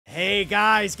Hey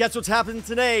guys, guess what's happening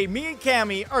today? Me and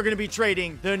Cammy are going to be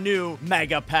trading the new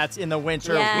Mega Pets in the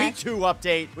winter week 2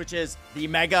 update, which is the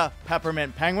Mega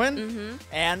Peppermint Penguin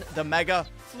and the Mega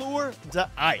Fleur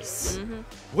de Ice.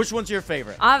 Which one's your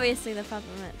favorite? Obviously the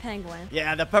Peppermint Penguin.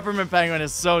 Yeah, the Peppermint Penguin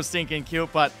is so stinking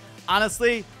cute, but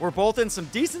honestly, we're both in some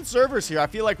decent servers here. I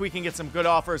feel like we can get some good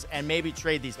offers and maybe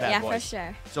trade these bad boys. Yeah, for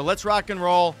sure. So let's rock and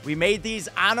roll. We made these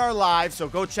on our live, so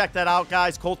go check that out,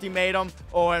 guys. Colty made them.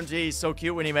 OMG, so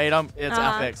cute when he made them. It's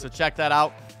epic, so check that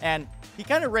out. And he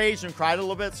kind of raged and cried a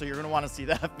little bit, so you're going to want to see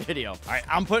that video. All right,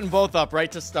 I'm putting both up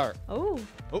right to start. Oh.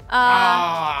 Okay,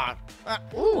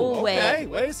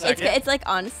 wait a second. It's like,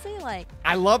 honestly, like...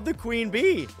 I love the queen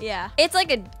bee. Yeah. It's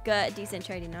like a good, decent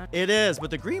trading note. It is,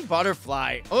 but the green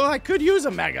butterfly, I could use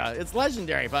a mega. It's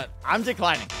legendary, but I'm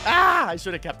declining. I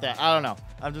should have kept that. I don't know.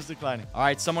 I'm just declining. All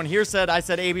right, someone here said, I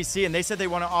said ABC, and they said they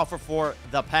want to offer for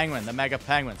the penguin, the Mega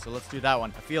Penguin. So let's do that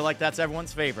one. I feel like that's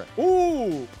everyone's favorite.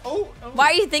 Ooh. Why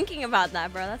are you thinking about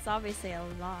that, bro? That's obviously a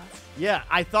loss. Yeah,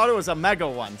 I thought it was a mega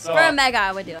one. So, for a mega,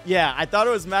 I would do it. Yeah, I thought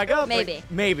it was mega. Maybe.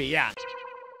 Maybe, yeah.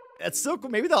 It's still cool.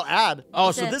 Maybe they'll add.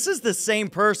 Oh, so this is the same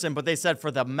person, but they said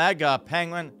for the Mega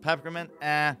Penguin Peppermint,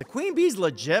 The queen bee's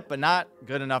legit, but not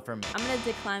good enough for me. I'm gonna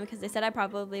decline because they said I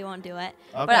probably won't do it.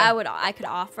 Okay. But I could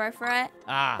offer for it.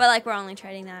 But like we're only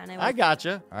trading that, and I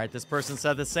gotcha. All right, this person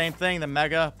said the same thing, the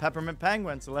Mega Peppermint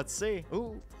Penguin. So let's see.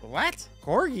 Ooh, what?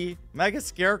 Corgi? Mega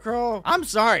Scarecrow? I'm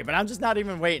sorry, but I'm just not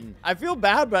even waiting. I feel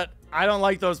bad, but I don't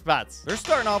like those pets. They're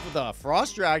starting off with a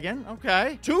Frost Dragon.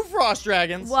 Okay. 2 Frost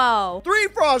Dragons. Whoa. 3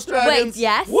 Frost Dragons. Wait,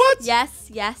 yes. What? Yes.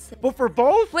 But for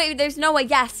both? Wait, there's no way.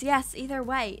 Yes. Either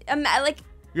way.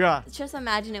 Yeah. Just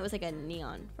imagine it was like a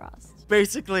neon frost.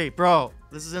 Basically, bro,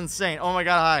 this is insane. Oh my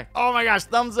God, hi. Oh my gosh,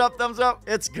 thumbs up, thumbs up.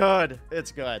 It's good.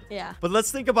 It's good. Yeah. But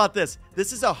let's think about this.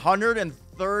 This is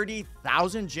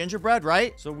 130,000 gingerbread,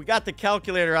 right? So we got the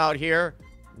calculator out here.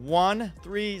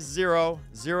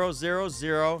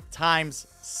 130,000 times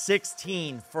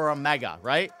 16 for a mega,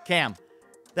 right? Cam,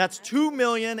 that's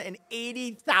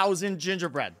 2,080,000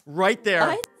 gingerbread right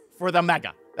there for the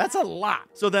mega. That's a lot.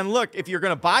 So then look, if you're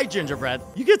going to buy gingerbread,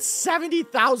 you get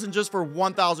 70,000 just for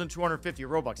 1,250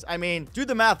 Robux. I mean, do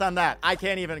the math on that. I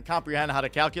can't even comprehend how to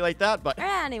calculate that, but...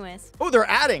 Anyways. Oh, they're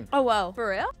adding. Oh, whoa. For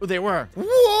real? Oh, they were.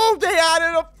 Whoa, they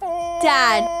added a 4.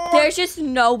 Dad, there's just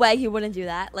no way he wouldn't do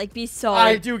that. Like, be so...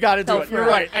 I do got to do it. You're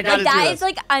right. I got to do it. That is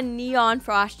like a neon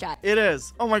frost jet. It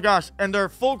is. Oh my gosh. And they're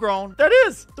full grown. That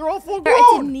is. They're all full grown.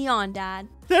 It's a neon, Dad.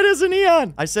 That is a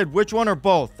neon. I said which one or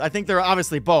both. I think they're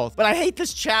obviously both. But I hate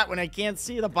this chat when I can't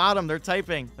see the bottom. They're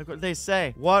typing. Look what they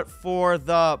say. What for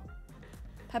the...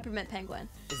 Peppermint Penguin.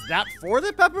 Is that for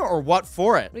the pepper or what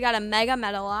for it? We got a Mega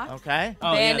Metallock. Okay.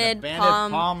 Banded,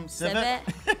 Palm Civet.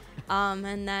 And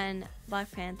then Black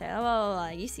Panther. Oh,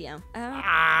 you see him.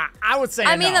 I would say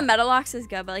I mean, the Metallocks is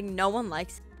good, but like no one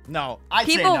likes it. No. I'd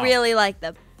say People no. really like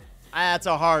the... That's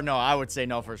a hard no. I would say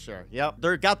no for sure. Yep.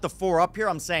 They got the 4 up here.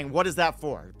 I'm saying, what is that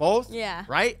for? Both? Yeah.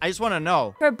 Right? I just want to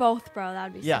know. For both, bro.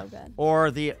 That would be so good.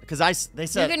 Or the... Because they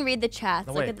said... You can read the chats.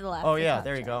 Look at the left. Oh, yeah.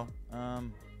 There you go.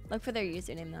 Look for their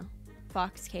username, though.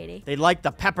 Fox Katie. They like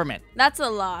the peppermint. That's a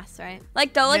loss, right?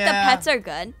 Like, though, like, the pets are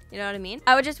good. You know what I mean?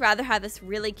 I would just rather have this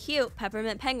really cute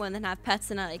peppermint penguin than have pets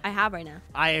than I have right now.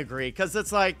 I agree. Because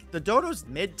it's like, the dodo's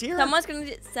mid-tier. Someone's going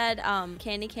to said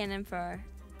candy cannon for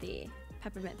the...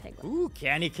 Peppermint Penguin. Ooh,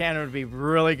 candy cannon would be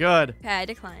really good. Okay, I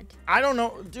declined. I don't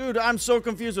know. Dude, I'm so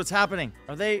confused what's happening.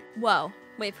 Are they... Whoa.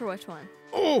 Wait, for which one?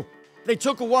 Oh, they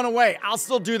took a 1 away. I'll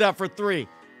still do that for 3.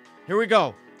 Here we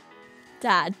go.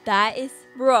 Dad, that is...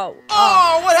 Bro.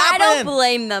 Oh, what happened? I don't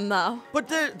blame them, though. But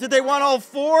did they want all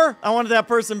 4? I wanted that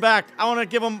person back. I want to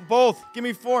give them both. Give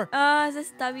me 4. Is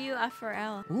this W, F, or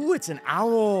L? Ooh, it's an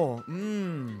owl.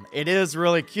 It is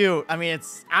really cute. I mean,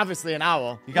 it's obviously an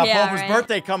owl. You got Boba's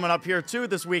birthday coming up here, too,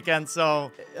 this weekend.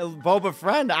 So, Boba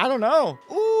friend, I don't know.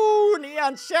 Ooh,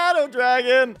 Neon Shadow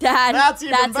Dragon. Dad, that's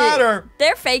even better.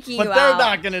 They're faking you out. But they're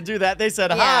not going to do that. They said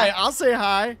hi. I'll say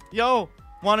hi. Yo.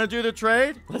 Want to do the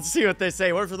trade? Let's see what they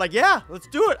say. What if it's like, yeah, let's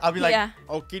do it? I'll be like,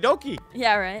 okie dokie.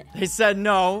 Yeah, right. They said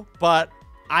no, but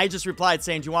I just replied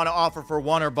saying, do you want to offer for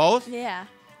 1 or both? Yeah,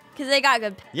 because they got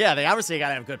good pets. Yeah, they obviously got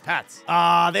to have good pets.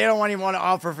 They don't even want to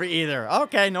offer for either.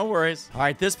 Okay, no worries. All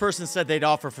right, this person said they'd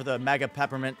offer for the Mega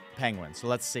Peppermint Penguin, so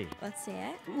let's see. Let's see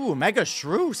it. Ooh, Mega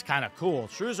Shrew's kind of cool.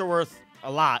 Shrews are worth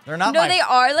a lot. They're not. No, they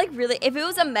are like really. If it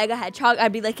was a Mega Hedgehog,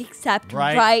 I'd be like, accept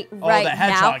right the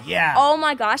hedgehog, now. Yeah. Oh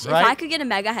my gosh, if I could get a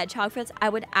Mega Hedgehog for this, I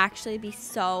would actually be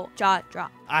so jaw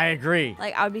drop. I agree.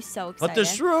 Like I would be so excited. But the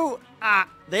Shrew,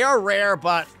 they are rare,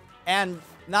 and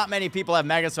not many people have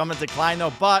Mega, so I'm gonna decline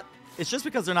though. But It's just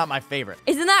because they're not my favorite.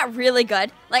 Isn't that really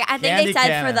good? Like, I think Candy they said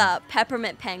cannon. for the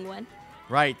peppermint penguin.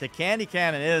 Right, the candy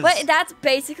cannon is. But that's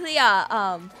basically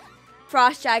a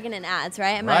frost dragon in ads,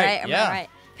 right? Am I right? Am I right?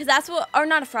 Because that's what, or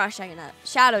not a frost dragon, a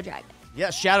shadow dragon.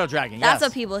 Yeah, shadow dragon. That's yes.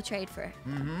 what people trade for.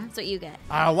 That's what you get.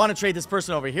 I want to trade this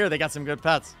person over here. They got some good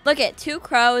pets. Look at 2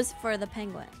 crows for the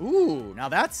penguin. Ooh, now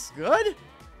that's good.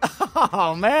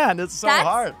 Oh man, it's so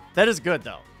hard. That is good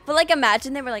though. But like,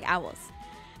 imagine they were like owls.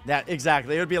 That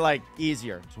exactly. It would be like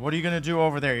easier. So what are you gonna do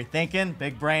over there? You thinking?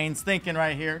 Big brains thinking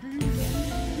right here.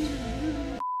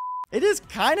 It is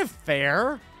kind of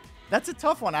fair. That's a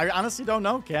tough one. I honestly don't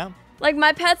know, Cam. Like,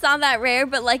 my pet's not that rare,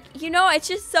 but like, you know, it's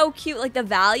just so cute. Like, the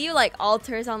value like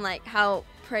alters on like how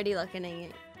pretty looking it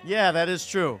is. Yeah, that is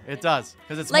true. It does.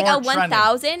 Because it's like more a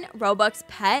 1,000 Robux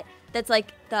pet that's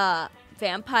like the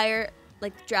vampire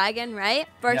like dragon, right?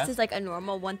 Versus like a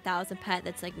normal 1,000 pet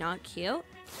that's like not cute.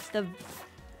 The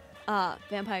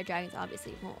vampire dragon's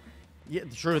obviously more. Yeah,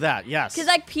 true that. Yes. Cause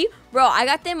like bro, I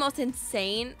got the most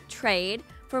insane trade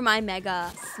for my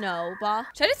mega snowball.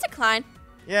 Should I just decline?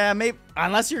 Yeah, maybe.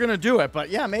 Unless you're gonna do it, but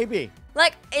yeah, maybe.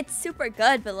 Like, it's super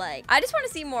good, but like, I just want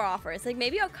to see more offers. Like,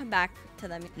 maybe I'll come back to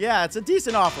them. Yeah, it's a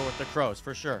decent offer with the crows,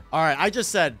 for sure. All right, I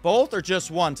just said both or just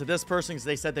one to this person because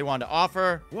they said they wanted to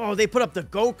offer. Whoa, they put up the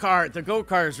go-kart. The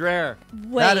go-kart is rare.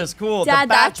 Wait, that is cool. Dad,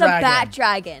 that's a bat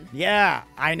dragon. Yeah,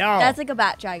 I know. That's like a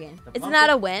bat dragon. Isn't that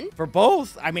a win? For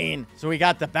both, I mean, so we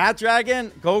got the bat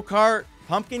dragon, go-kart,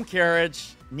 pumpkin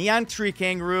carriage, neon tree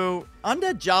kangaroo,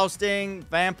 undead jousting,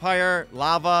 vampire,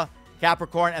 lava,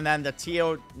 Capricorn, and then the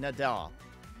Tio Nadal.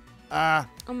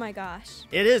 Oh my gosh.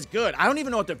 It is good. I don't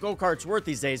even know what the go-kart's worth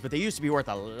these days, but they used to be worth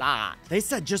a lot. They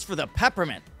said just for the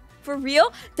peppermint. For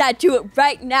real? Dad, do it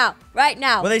right now. Right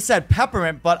now. Well, they said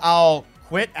peppermint, but I'll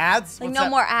quit ads. Like, What's no that?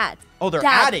 more ads. Oh, they're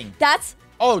Dad, adding. That's...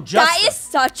 Oh, just that is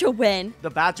such a win. the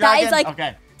bat dragon? That is, like,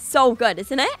 okay. so good,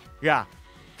 isn't it? Yeah.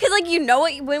 Because, like, you know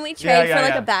what? When we trade for,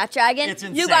 like, a bat dragon, It's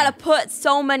insane. you got to put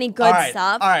so many good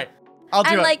stuff. All right. I'll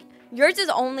do and, it. like, yours is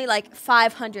only, like,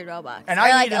 500 Robux. And or,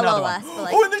 I like, need a another little one. less. But,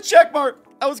 like, Oh, and the check mark.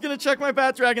 I was going to check my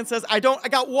bat dragon. Says I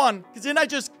got one. Because didn't I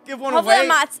just give one hopefully away? I'm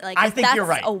not, like, I think that's you're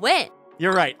right. a win.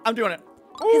 You're right. I'm doing it.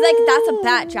 Because, like, that's a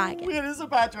bat dragon. It is a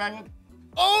bat dragon.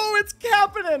 Oh, it's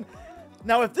happening.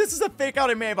 Now, if this is a fake out,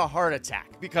 I may have a heart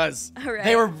attack because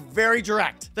they were very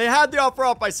direct. They had the offer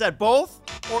up. I said both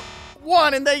or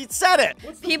one, and they said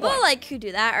it. People, like, who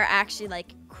do that are actually, like,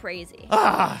 crazy.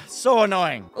 Ah, so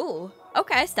annoying. Ooh,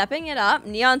 okay, stepping it up.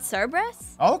 Neon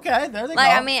Cerberus? Okay, there they go.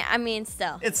 Like, I mean,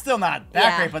 still. It's still not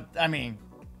that great, but, I mean,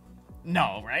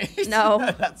 no, right? No.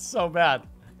 That's so bad.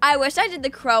 I wish I did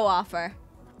the crow offer.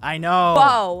 I know.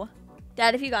 Whoa.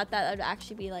 Dad, if you got that, that would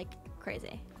actually be, like,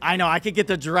 crazy. I know. I could get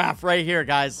the giraffe right here,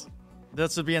 guys.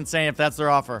 This would be insane if that's their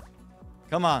offer.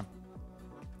 Come on.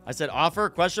 I said offer,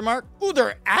 question mark. Ooh,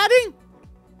 they're adding?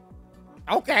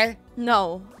 Okay.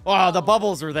 No. Oh, the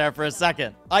bubbles were there for a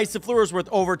second. Ice and Fleur's worth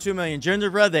over 2 million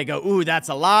gingerbread. They go, ooh, that's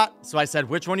a lot. So I said,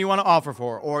 which one do you want to offer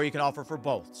for? Or you can offer for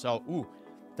both. So, ooh,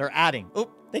 they're adding. Ooh,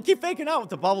 they keep faking out with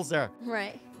the bubbles there.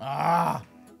 Right. Ah.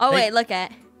 Oh, wait, look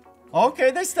at.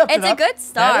 Okay, they stepped it up. It's a good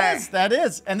start. That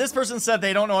is. And this person said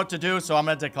they don't know what to do, so I'm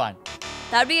going to decline.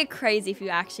 That would be crazy if you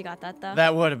actually got that, though.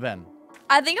 That would have been.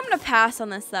 I think I'm going to pass on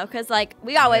this, though, because, like,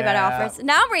 we got way better offers.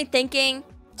 Now I'm rethinking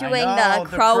doing the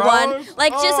crow one.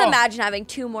 Like, just imagine having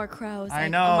 2 more crows. Like, I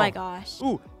know. Oh, my gosh.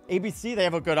 Ooh, ABC, they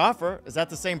have a good offer. Is that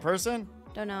the same person?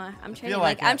 Don't know. I'm trading,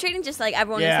 like I'm trading just, like,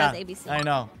 everyone who says ABC. I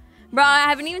know. Bro, I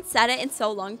haven't even said it in so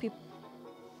long. People.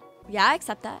 Yeah, I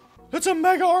accept that. It's a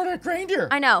mega Arctic reindeer.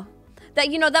 I know. That,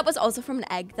 you know, that was also from an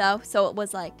egg, though. So it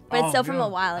was like, but it's still from a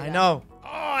while ago. I know. Oh,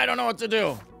 I don't know what to do.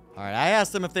 All right, I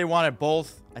asked them if they wanted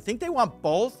both. I think they want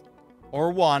both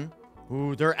or one.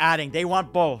 Ooh, they're adding. They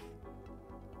want both.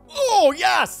 Oh,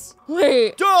 yes.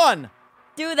 Wait. Done.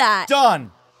 Do that.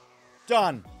 Done.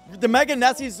 Done. The Mega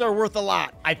Nessies are worth a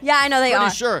lot. Yeah, I know they are.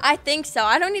 Pretty sure. I think so.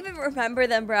 I don't even remember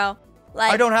them, bro.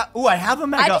 Like, I don't have. Ooh, I have a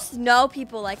Mega. I just know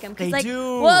people like them. They like,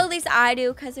 do. Well, at least I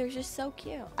do, because they're just so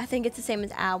cute. I think it's the same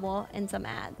as Owl in some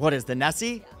ads. What is the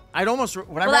Nessie? I'd almost.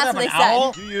 When I Well, read that's have an what they said.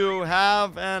 owl. Do you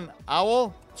have an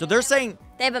owl? So they're saying.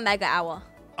 They have a Mega Owl.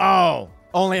 Oh,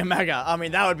 only a Mega. I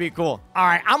mean, that would be cool. All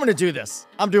right, I'm gonna do this.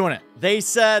 I'm doing it. They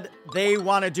said they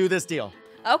want to do this deal.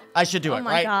 Oh. I should do it,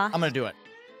 my right? gosh. I'm gonna do it.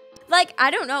 Like, I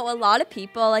don't know. A lot of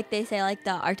people, like, they say, like,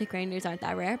 the Arctic reindeers aren't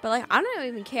that rare. But, like, I don't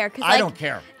even care. Cause, like, I don't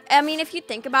care. I mean, if you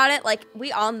think about it, like,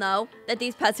 we all know that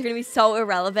these pets are going to be so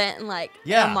irrelevant in, like,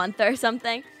 in a month or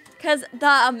something. Because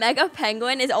the Mega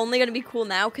Penguin is only going to be cool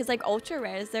now because, like, ultra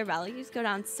rares, their values go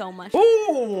down so much. Ooh.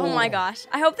 Oh, my gosh.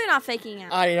 I hope they're not faking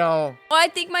out. I know. Oh, I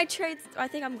think my trades, I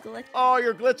think I'm glitching. Oh,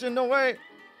 you're glitching. No way.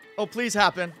 Oh, please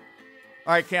happen.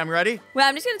 All right, Cam, ready? Wait,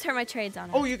 I'm just gonna turn my trades on.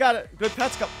 Oh, you got it. Good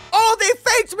pets come. Oh, they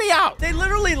faked me out. They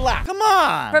literally left. Come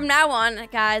on. From now on,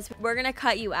 guys, we're gonna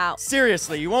cut you out.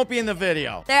 Seriously, you won't be in the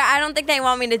video. I don't think they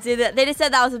want me to do that. They just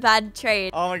said that was a bad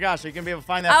trade. Oh my gosh, are you gonna be able to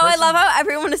find that Oh, person? I love how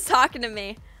everyone is talking to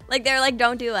me. Like they're like,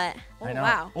 don't do it. Oh, I know.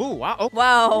 wow. Oh, wow. Oh.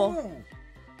 Whoa. Ooh.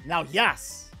 Now,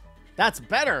 yes. That's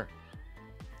better.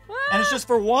 What? And it's just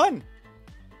for one.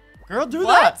 Girl, do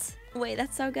What? that. Wait,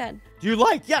 that's so good. Do you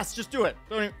like? Yes, just do it.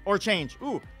 Don't even, or change.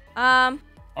 Ooh. Or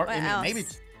Or what else? maybe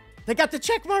they got the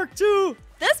check mark too.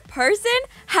 This person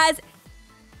has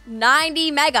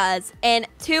 90 megas and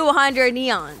 200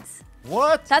 neons.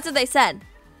 What? That's what they said.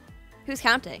 Who's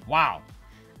counting? Wow.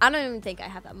 I don't even think I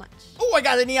have that much. Oh, I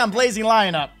got a neon blazing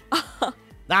lion up.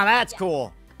 Now that's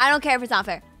cool. I don't care if it's not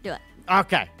fair. Do it.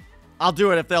 Okay. I'll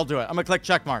do it if they'll do it. I'm gonna click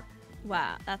check mark.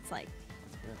 Wow, that's like,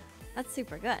 that's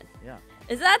super good. Yeah.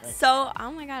 Is that so?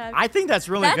 Oh my god. I think that's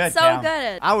really good. That's so Cam.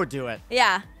 good. I would do it.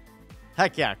 Yeah.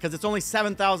 Heck yeah, because it's only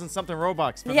 7,000 something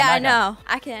Robux. For the Yeah, I Mega. know.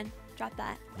 I can drop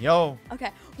that. Yo. Okay.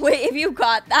 Wait, if you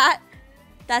got that,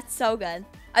 that's so good.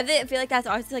 I feel like that's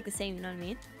always like the same. You know what I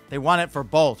mean? They want it for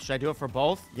both. Should I do it for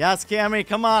both? Yes, Cammy.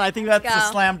 Come on. I think that's Let's a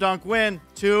go. slam dunk win.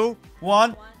 2,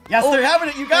 1. Yes, Oh. they're having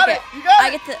it. You got Okay. it. You got I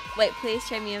it. get to wait. Please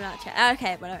trade me. I'm not trade.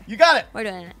 Okay, whatever. You got it. We're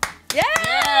doing it. Yeah.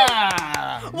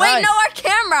 Yeah. Wait, Nice. no, our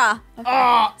camera. Okay.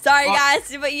 Oh, Sorry, oh.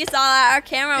 guys, but you saw that our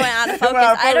camera went out of It went focus.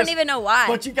 out of I don't focus. even know why.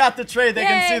 But you got the trade. They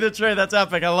can Yay. see the trade. That's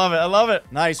epic. I love it. I love it.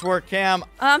 Nice work, Cam. Oh,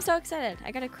 I'm so excited.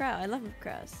 I got a crow. I love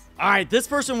crows. All right, this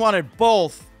person wanted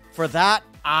both for that.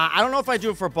 I don't know if I do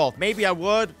it for both. Maybe I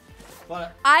would,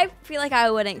 but I feel like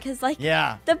I wouldn't, because like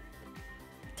yeah, the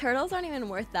turtles aren't even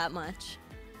worth that much.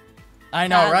 I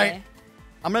know, Sadly. right?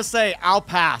 I'm gonna say I'll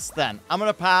pass then. I'm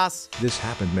gonna pass. This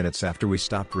happened minutes after we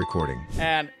stopped recording.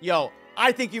 And yo,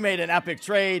 I think you made an epic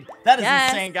trade. That is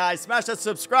Yes. insane, guys. Smash that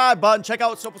subscribe button. Check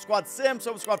out Sopo Squad Sim,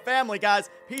 Sopo Squad Family,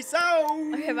 guys. Peace out.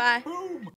 Okay, bye. Boom.